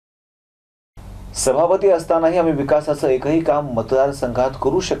सभापती असतानाही आम्ही विकासाचं एकही काम मतदारसंघात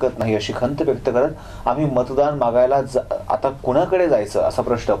करू शकत नाही अशी खंत व्यक्त करत आम्ही मतदान मागायला आता कुणाकडे जायचं असा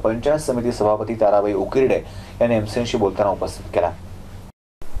प्रश्न पंचायत समिती सभापती ताराबाई उकिरडे यांनी एमसीएनशी बोलताना उपस्थित केला।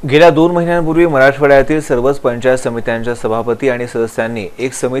 गेल्या 2 महिन्यांपूर्वी मराठवाड्यातील सर्वच पंचायत समित्यांच्या सभापती आणि सदस्यांनी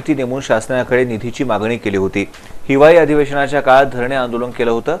एक समिती नेमून शासनाकडे निधीची मागणी केली होती। हिवाळी अधिवेशनाच्या काळात धरणे आंदोलन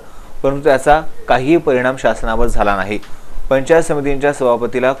केलं होतं, परंतु त्याचा काहीही परिणाम शासनावर झाला नाही। पंचायत समितींच्या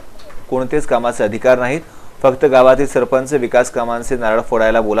सभापतीला कोणतेच कामाचे अधिकार नाहीत, फक्त गावातील सरपंच विकास कामांचे नारळ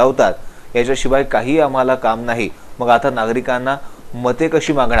फोडायला बोलावतात, याच्याशिवाय काही आम्हाला काम नाही। मग आता नागरिकांना मते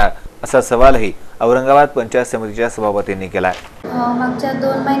कशी मागणार असा सवालही औरंगाबाद पंचायत समितीच्या सभापतींनी केलाय। मागच्या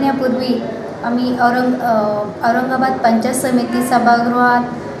 2 महिन्यापूर्वी आम्ही औरंगाबाद पंचायत समिती सभागृहात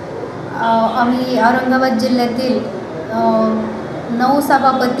आम्ही औरंगाबाद जिल्ह्यातील 9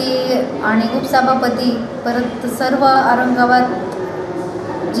 सभापती आणि उपसभापती परत सर्व औरंगाबाद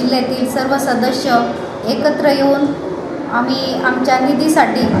जिल्ह्यातील सर्व सदस्य एकत्र येऊन आम्ही आमच्या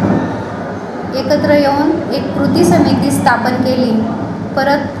निधीसाठी एकत्र येऊन एक कृती समिती स्थापन केली।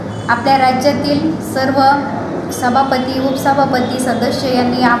 परत आपल्या राज्यातील सर्व सभापती उपसभापती सदस्य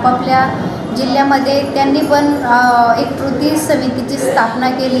यांनी आपापल्या जिल्ह्यामध्ये त्यांनी पण एक कृती समितीची स्थापना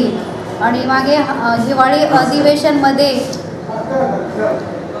केली आणि मागे हिवाळी अधिवेशनमध्ये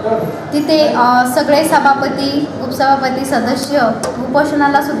तिथे सगळे सभापती उपसभापती सदस्य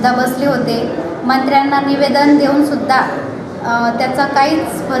उपोषणाला सुद्धा बसले होते। मंत्र्यांना निवेदन देऊन सुद्धा त्याचा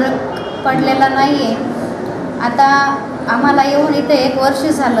काहीच फरक पडलेला नाही आहे। आता आम्हाला येऊन इथे 1 वर्ष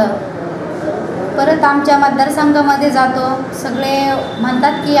झालं, परत आमच्या मतदारसंघामध्ये जातो, सगळे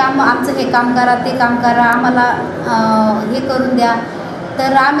म्हणतात की आमचं हे काम करा ते काम करा, आम्हाला हे करून द्या,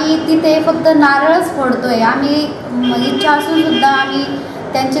 तर आम्ही तिथे फक्त नारळच फोडतोय। आम्ही इच्छा असून सुद्धा आम्ही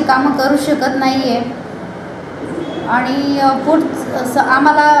त्यांची कामं करू शकत नाही आहे आणि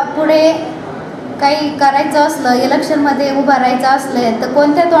आम्हाला पुढे काही करायचं असलं, इलेक्शनमध्ये उभं राहायचं असलं तर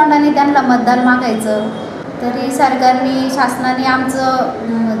कोणत्या तोंडाने त्यांना मतदान मागायचं। तरी सरकारने शासनाने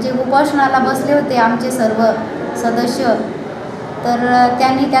आमचं जे उपोषणाला बसले होते आमचे सर्व सदस्य, तर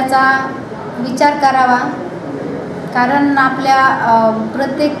त्यांनी त्याचा विचार करावा, कारण आपल्या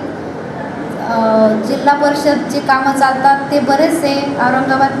प्रत्येक जिल्हा परिषदची कामं चालतात ते बरेचसे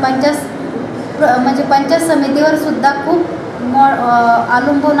औरंगाबाद पंचायत समितीवर सुद्धा खूप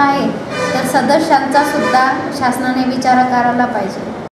अवलंबून आहे, तर सदस्यांचा सुद्धा शासनाने विचार करायला पाहिजे।